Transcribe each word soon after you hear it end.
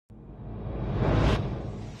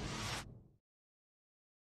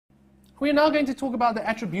we're now going to talk about the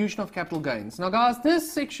attribution of capital gains. Now guys, this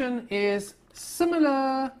section is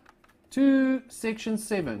similar to section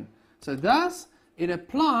 7. So thus, it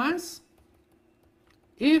applies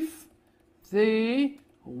if there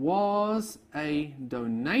was a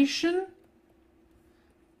donation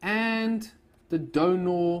and the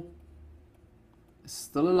donor is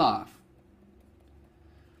still alive.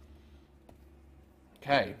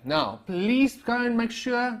 Okay, now please go and make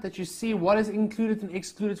sure that you see what is included and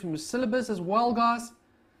excluded from your syllabus as well, guys.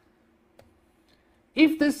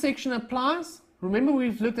 If this section applies, remember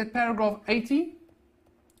we've looked at paragraph 80.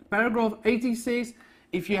 Paragraph 80 says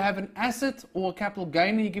if you have an asset or a capital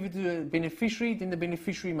gain and you give it to a beneficiary, then the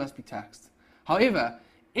beneficiary must be taxed. However,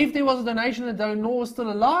 if there was a donation and the donor was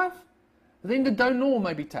still alive, then the donor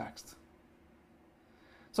may be taxed.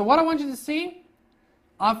 So what I want you to see,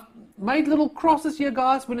 I've made little crosses here,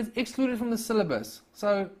 guys, when it's excluded from the syllabus.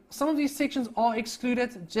 So some of these sections are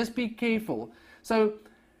excluded, just be careful. So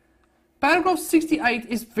paragraph 68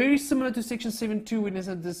 is very similar to section 7.2 when there's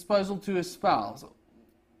a disposal to a spouse.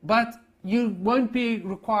 But you won't be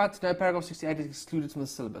required to know paragraph 68 is excluded from the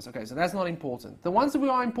syllabus. Okay, so that's not important. The ones that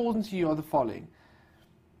are important to you are the following.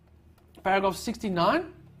 Paragraph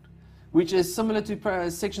 69, which is similar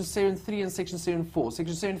to section 7.3 and section 7.4.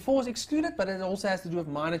 Section 7.4 is excluded, but it also has to do with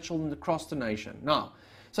minor children, the cross donation. Now,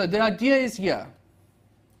 so the idea is here.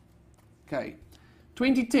 Okay,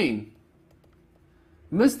 2010,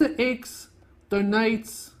 Mr. X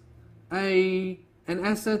donates an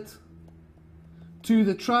asset to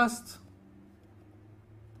the trust.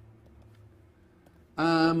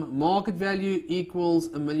 Market value equals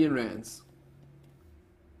R1 million.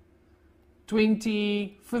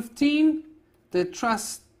 2015, the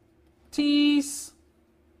trustees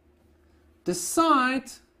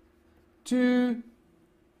decide to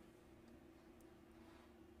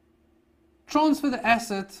transfer the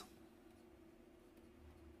asset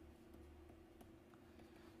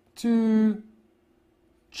to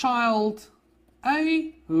child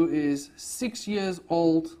A, who is 6 years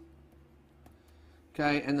old,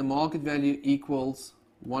 okay, and the market value equals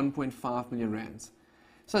 1.5 million rands.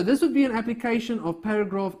 So this would be an application of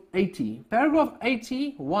paragraph 80. Paragraph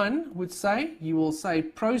 81 would say, you will say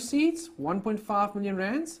proceeds, 1.5 million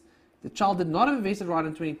rands. The child did not have a vested right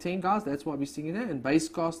in 2010, guys, that's why we're seeing there, and base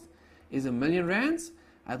cost is R1 million.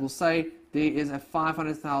 It will say there is a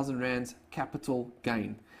 500,000 rands capital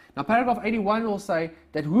gain. Now paragraph 81 will say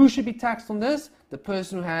that who should be taxed on this? The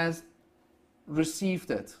person who has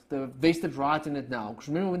received it, the vested right in it now. Because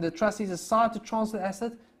remember, when the trustees decide to transfer the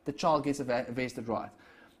asset, the child gets a vested right.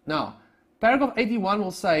 Now, paragraph 81 will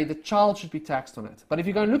say the child should be taxed on it. But if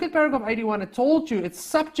you go and look at paragraph 81, it told you it's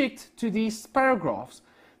subject to these paragraphs.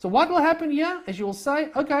 So what will happen here is you will say,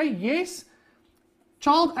 okay, yes,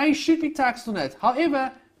 child A should be taxed on it.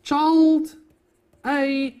 However, child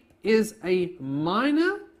A is a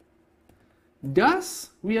minor. Thus,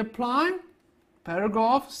 we apply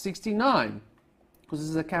paragraph 69, because this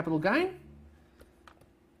is a capital gain.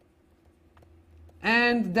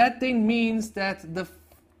 And that then means that the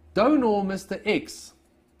donor, Mr. X,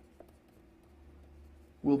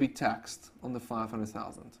 will be taxed on the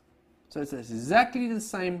 500,000. So it's exactly the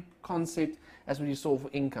same concept as what you saw for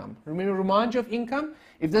income. Remember, remind you of income.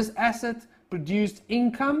 If this asset produced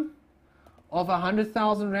income of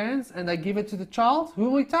 100,000 rands and they give it to the child, who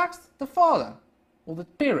will be taxed? The father or the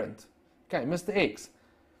parent. Okay, Mr. X,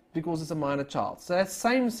 because it's a minor child. So that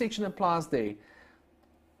same section applies there.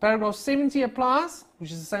 Paragraph 70 applies,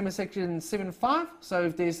 which is the same as section 7.5. So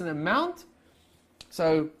if there's an amount,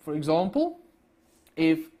 so for example,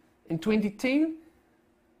 if in 2010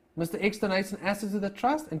 Mr. X donates an asset to the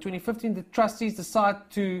trust, in 2015 the trustees decide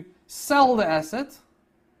to sell the asset,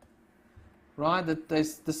 right, that they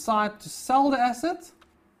decide to sell the asset,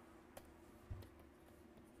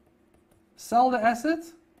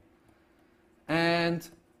 and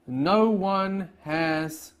no one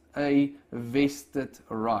has a vested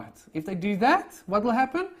right. If they do that, what will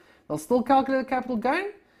happen? They'll still calculate the capital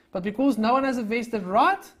gain, but because no one has a vested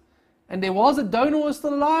right, and there was a donor who was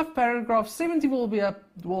still alive, paragraph 70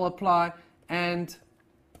 will apply, and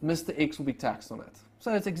Mr. X will be taxed on it.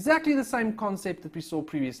 So it's exactly the same concept that we saw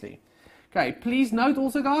previously. Okay, please note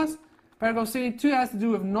also, guys, paragraph 72 has to do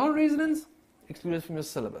with non-residents, excluded from your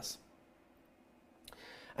syllabus.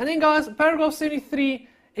 And then, guys, paragraph 73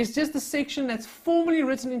 is just the section that's formally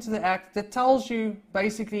written into the Act that tells you,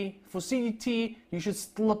 basically, for CDT, you should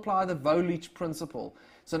still apply the Volich principle.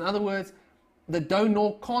 So in other words, the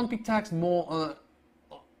donor can't be taxed more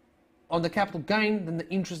on the capital gain than the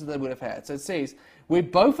interest that they would have had. So it says, where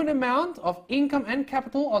both an amount of income and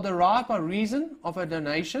capital are derived by reason of a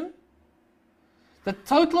donation, the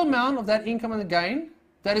total amount of that income and the gain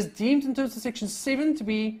that is deemed in terms of section 7 to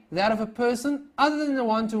be that of a person other than the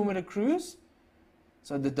one to whom it accrues,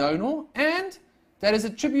 so the donor, and that is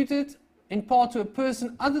attributed in part to a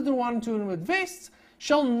person other than one to whom it vests,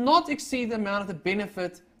 shall not exceed the amount of the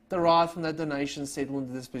benefit derived from that donation,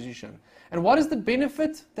 settlement, or disposition. And what is the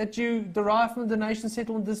benefit that you derive from the donation,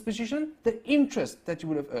 settlement, or disposition? The interest that you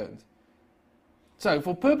would have earned. So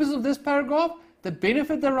for purposes of this paragraph, the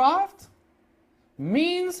benefit derived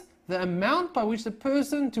means the amount by which the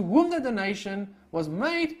person to whom the donation was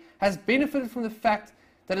made has benefited from the fact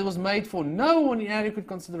that it was made for no or inadequate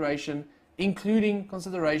consideration, including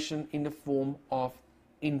consideration in the form of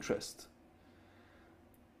interest.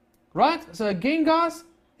 Right? So again, guys,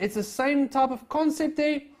 it's the same type of concept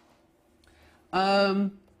there.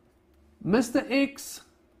 Mr. X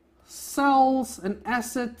sells an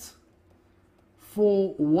asset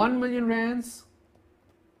for 1 million rands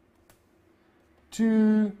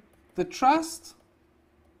to the trust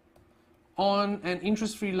on an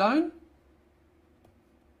interest-free loan.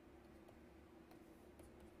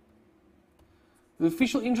 The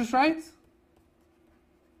official interest rate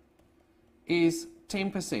is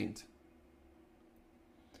 10%.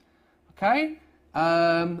 Okay,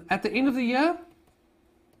 at the end of the year,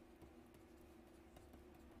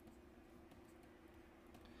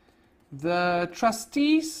 the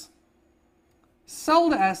trustees sell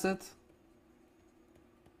the asset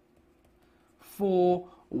for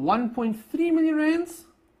 1.3 million rands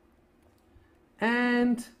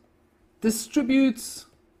and distributes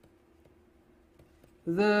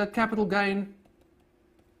the capital gain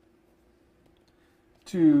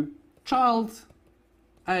to child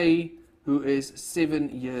A, who is 7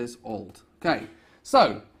 years old. Okay,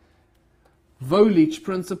 so Volich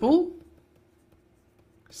principle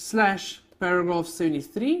 / paragraph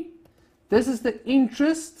 73. This is the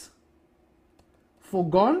interest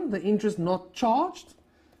foregone, the interest not charged.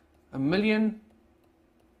 1 million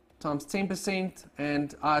times 10%,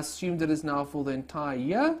 and I assume that is now for the entire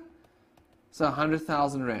year. So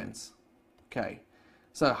 100,000 rands. Okay,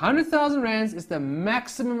 so 100,000 rands is the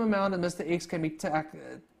maximum amount that Mr. X can be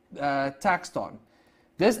taxed on.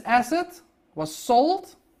 This asset was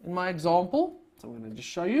sold in my example, so I'm going to just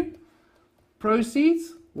show you.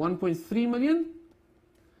 Proceeds 1.3 million,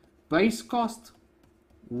 base cost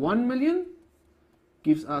 1 million,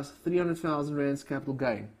 gives us 300,000 rands capital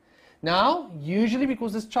gain. Now, usually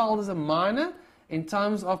because this child is a minor, in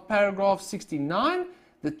terms of paragraph 69,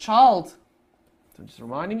 the child, so I'm just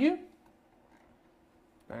reminding you,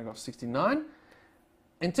 paragraph 69,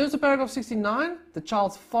 in terms of paragraph 69, the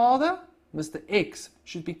child's father, Mr. X,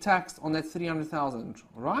 should be taxed on that 300,000,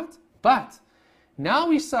 right? But now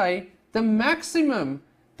we say the maximum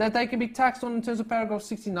that they can be taxed on in terms of paragraph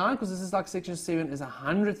 69, because this is like section 7, is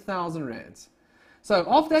 100,000 rands. So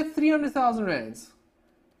of that 300,000 rands,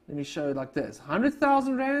 let me show it like this: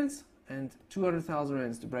 100,000 rands and 200,000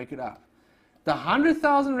 rands to break it up. The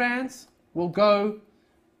 100,000 rands will go,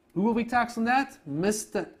 who will be taxed on that?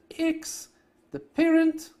 Mr. X, the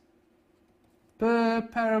parent, per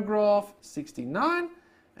paragraph 69,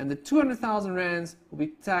 and the 200,000 rands will be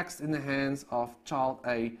taxed in the hands of child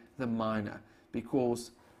A, the minor,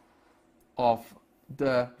 because of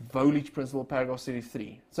the Volich principle, paragraph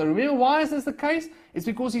 33. So remember, why is this the case? It's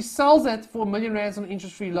because he sells it for 1 million rands on an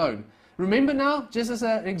interest-free loan. Remember now, just as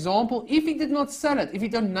an example, if he did not sell it, if he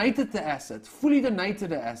donated the asset, fully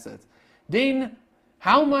donated the asset, then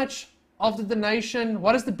how much of the donation,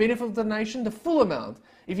 what is the benefit of the donation? The full amount.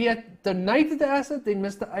 If he had donated the asset, then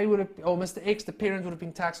Mr. A would have, or Mr. X, the parent, would have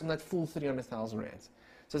been taxed on that full 300,000 rands.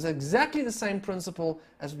 So it's exactly the same principle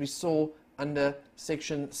as we saw under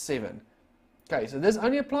section 7. Okay, so this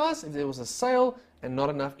only applies if there was a sale and not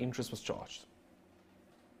enough interest was charged.